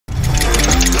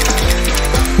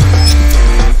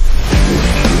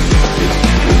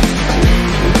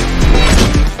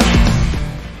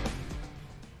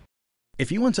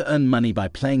If you want to earn money by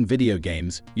playing video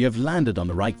games, you have landed on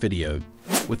the right video.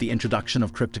 With the introduction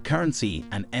of cryptocurrency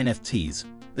and NFTs,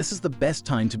 this is the best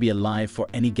time to be alive for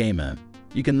any gamer.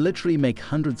 You can literally make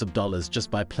hundreds of dollars just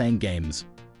by playing games.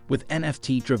 With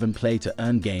NFT-driven play to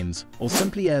earn games, or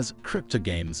simply as crypto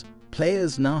games,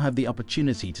 players now have the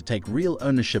opportunity to take real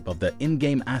ownership of their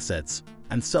in-game assets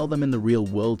and sell them in the real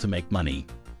world to make money.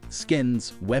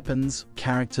 Skins, weapons,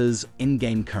 characters,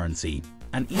 in-game currency,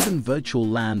 and even virtual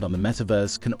land on the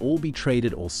metaverse can all be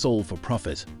traded or sold for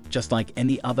profit, just like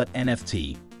any other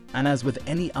NFT. And as with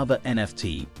any other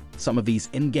NFT, some of these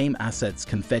in-game assets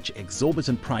can fetch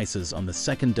exorbitant prices on the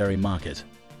secondary market.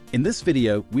 In this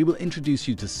video, we will introduce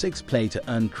you to 6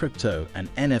 play-to-earn crypto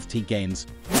and NFT games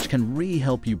which can really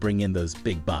help you bring in those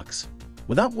big bucks.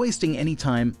 Without wasting any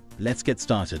time, let's get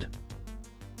started.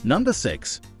 Number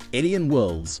 6. Alien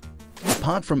Worlds.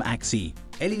 Apart from Axie,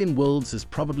 Alien Worlds is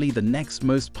probably the next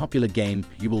most popular game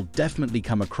you will definitely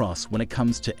come across when it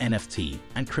comes to NFT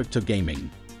and crypto gaming.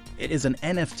 It is an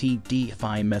NFT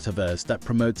DeFi metaverse that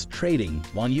promotes trading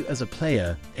while you as a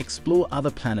player explore other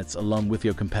planets along with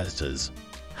your competitors.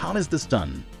 How is this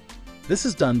done? This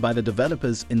is done by the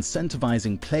developers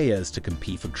incentivizing players to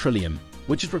compete for Trillium,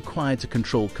 which is required to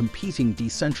control competing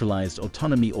decentralized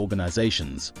autonomy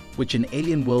organizations, which in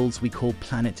Alien Worlds we call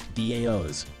Planet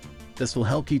DAOs. This will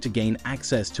help you to gain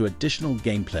access to additional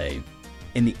gameplay.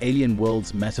 In the Alien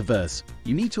Worlds metaverse,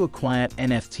 you need to acquire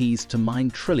NFTs to mine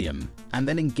Trillium, and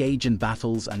then engage in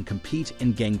battles and compete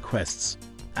in game quests.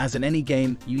 As in any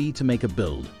game, you need to make a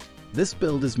build. This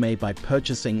build is made by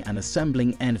purchasing and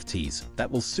assembling NFTs that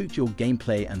will suit your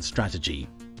gameplay and strategy.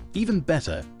 Even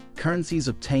better, currencies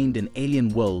obtained in Alien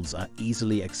Worlds are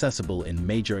easily accessible in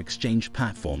major exchange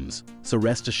platforms, so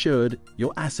rest assured,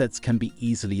 your assets can be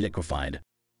easily liquefied.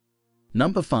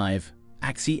 Number 5.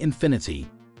 Axie Infinity.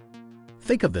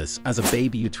 Think of this as a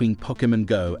baby between Pokemon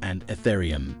Go and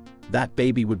Ethereum. That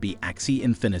baby would be Axie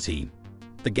Infinity.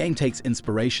 The game takes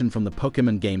inspiration from the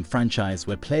Pokemon game franchise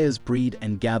where players breed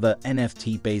and gather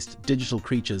NFT-based digital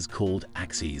creatures called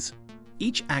Axies.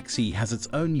 Each Axie has its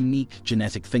own unique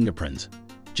genetic fingerprint.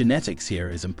 Genetics here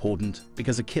is important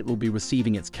because a kit will be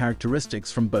receiving its characteristics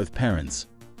from both parents.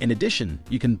 In addition,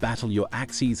 you can battle your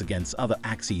Axies against other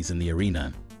Axies in the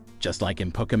arena. Just like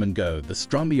in Pokemon Go, the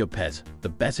stronger your pet, the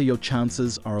better your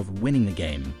chances are of winning the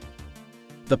game.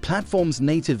 The platform's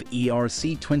native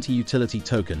ERC20 utility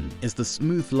token is the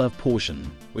Smooth Love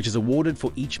portion, which is awarded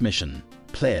for each mission,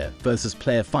 player versus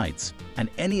player fights, and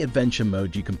any adventure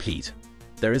mode you complete.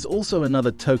 There is also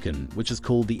another token which is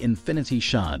called the Infinity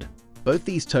Shard. Both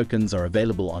these tokens are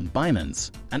available on Binance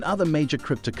and other major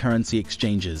cryptocurrency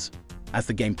exchanges. As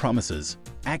the game promises,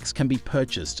 X can be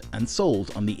purchased and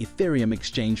sold on the Ethereum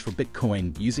exchange for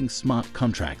Bitcoin using smart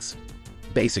contracts.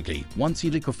 Basically, once you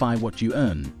liquefy what you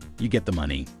earn, you get the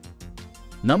money.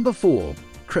 Number 4.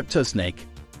 Crypto Snake.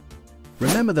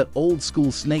 Remember that old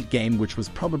school Snake game which was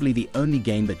probably the only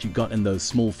game that you got in those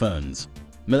small phones?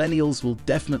 Millennials will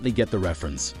definitely get the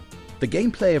reference. The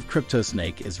gameplay of Crypto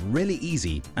Snake is really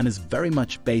easy and is very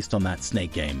much based on that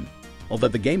Snake game. Although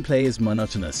the gameplay is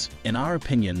monotonous, in our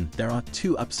opinion, there are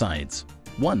 2 upsides.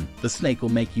 1. The Snake will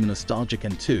make you nostalgic,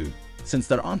 and 2. Since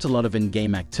there aren't a lot of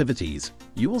in-game activities,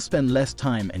 you will spend less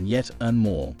time and yet earn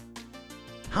more.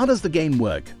 How does the game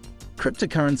work?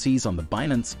 Cryptocurrencies on the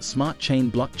Binance Smart Chain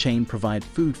blockchain provide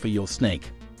food for your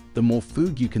snake. The more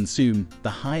food you consume, the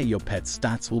higher your pet's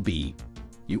stats will be.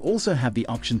 You also have the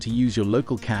option to use your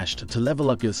local cash to level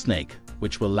up your snake,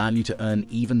 which will allow you to earn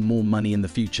even more money in the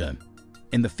future.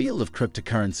 In the field of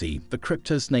cryptocurrency, the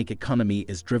crypto snake economy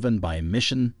is driven by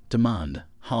emission, demand,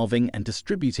 halving and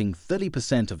distributing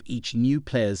 30% of each new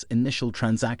player's initial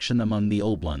transaction among the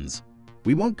old ones.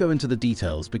 We won't go into the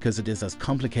details because it is as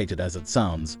complicated as it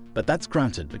sounds, but that's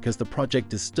granted because the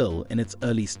project is still in its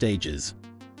early stages.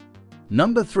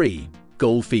 Number 3.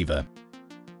 Gold Fever.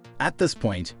 At this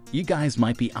point, you guys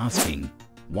might be asking,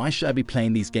 why should I be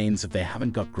playing these games if they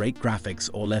haven't got great graphics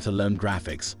or let alone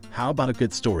graphics? How about a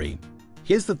good story?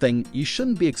 Here's the thing, you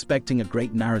shouldn't be expecting a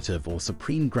great narrative or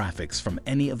supreme graphics from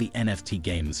any of the NFT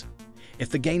games. If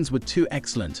the games were too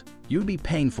excellent, you would be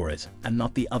paying for it and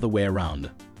not the other way around.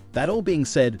 That all being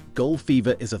said, Gold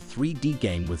Fever is a 3D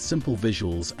game with simple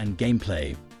visuals and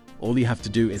gameplay. All you have to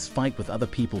do is fight with other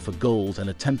people for gold and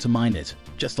attempt to mine it,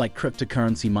 just like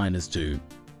cryptocurrency miners do.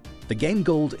 The game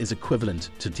gold is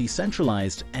equivalent to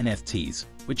decentralized NFTs,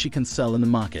 which you can sell in the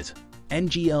market.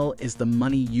 NGL is the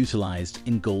money utilized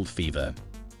in Gold Fever.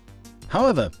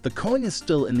 However, the coin is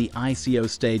still in the ICO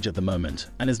stage at the moment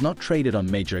and is not traded on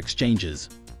major exchanges.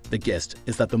 The gist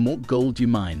is that the more gold you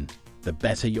mine, the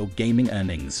better your gaming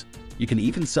earnings. You can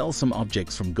even sell some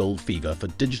objects from Gold Fever for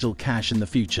digital cash in the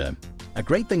future. A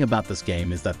great thing about this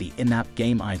game is that the in-app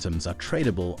game items are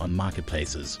tradable on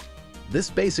marketplaces. This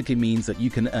basically means that you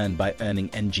can earn by earning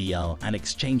NGL and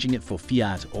exchanging it for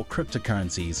fiat or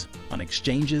cryptocurrencies on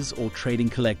exchanges or trading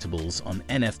collectibles on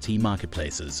NFT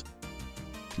marketplaces.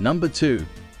 Number 2.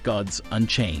 Gods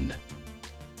Unchained.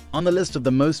 On the list of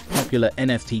the most popular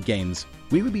NFT games,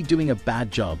 we would be doing a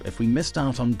bad job if we missed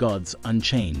out on Gods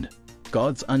Unchained.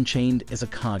 Gods Unchained is a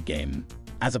card game.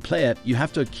 As a player, you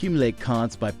have to accumulate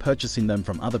cards by purchasing them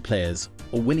from other players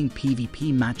or winning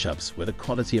PvP matchups where the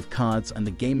quality of cards and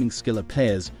the gaming skill of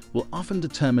players will often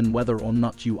determine whether or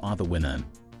not you are the winner.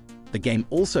 The game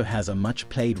also has a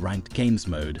much-played ranked games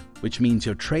mode, which means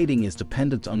your trading is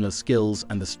dependent on your skills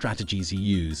and the strategies you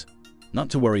use. Not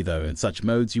to worry though, in such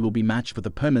modes you will be matched with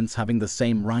opponents having the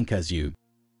same rank as you.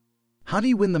 How do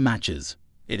you win the matches?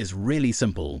 It is really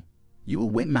simple. You will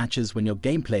win matches when your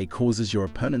gameplay causes your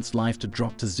opponent's life to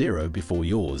drop to 0 before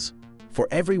yours. For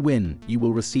every win, you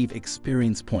will receive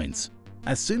experience points.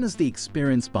 As soon as the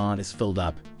experience bar is filled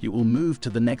up, you will move to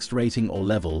the next rating or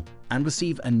level and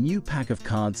receive a new pack of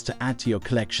cards to add to your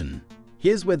collection.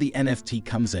 Here's where the NFT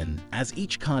comes in, as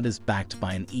each card is backed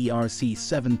by an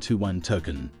ERC721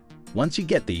 token. Once you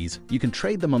get these, you can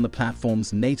trade them on the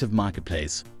platform's native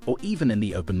marketplace or even in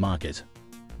the open market.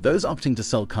 Those opting to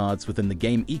sell cards within the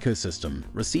game ecosystem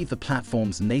receive the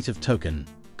platform's native token,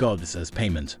 GODS, as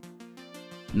payment.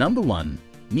 Number 1.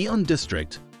 Neon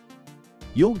District.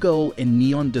 Your goal in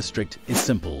Neon District is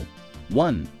simple.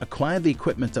 1. Acquire the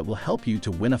equipment that will help you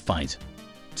to win a fight.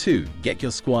 2. Get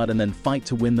your squad and then fight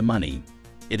to win the money.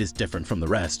 It is different from the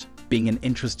rest. Being an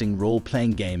interesting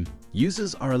role-playing game,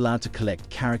 users are allowed to collect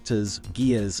characters,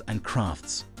 gears, and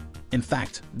crafts. In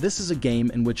fact, this is a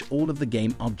game in which all of the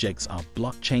game objects are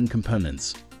blockchain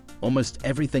components. Almost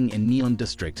everything in Neon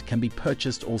District can be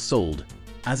purchased or sold.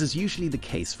 As is usually the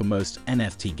case for most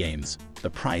NFT games, the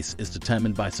price is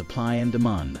determined by supply and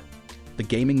demand. The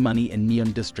gaming money in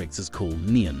Neon Districts is called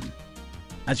Neon.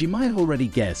 As you might have already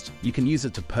guessed, you can use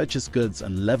it to purchase goods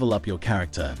and level up your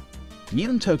character.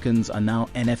 Neon tokens are now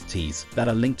NFTs that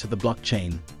are linked to the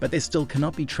blockchain, but they still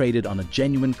cannot be traded on a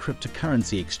genuine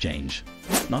cryptocurrency exchange.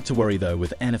 Not to worry though,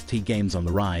 with NFT games on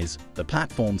the rise, the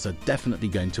platforms are definitely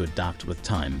going to adapt with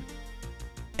time.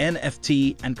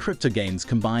 NFT and crypto games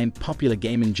combine popular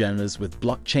gaming genres with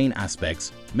blockchain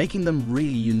aspects, making them really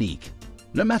unique.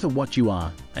 No matter what you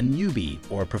are, a newbie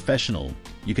or a professional,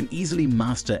 you can easily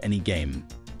master any game.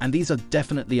 And these are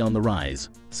definitely on the rise.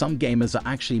 Some gamers are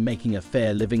actually making a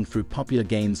fair living through popular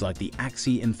games like the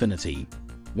Axie Infinity.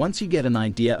 Once you get an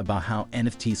idea about how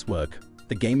NFTs work,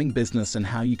 the gaming business and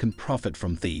how you can profit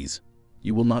from these,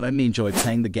 you will not only enjoy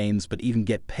playing the games but even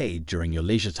get paid during your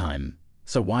leisure time.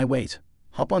 So why wait?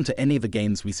 Hop onto any of the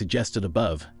games we suggested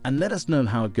above and let us know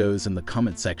how it goes in the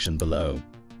comment section below.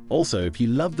 Also, if you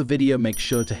loved the video, make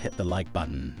sure to hit the like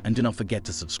button and do not forget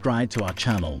to subscribe to our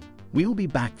channel. We will be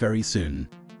back very soon.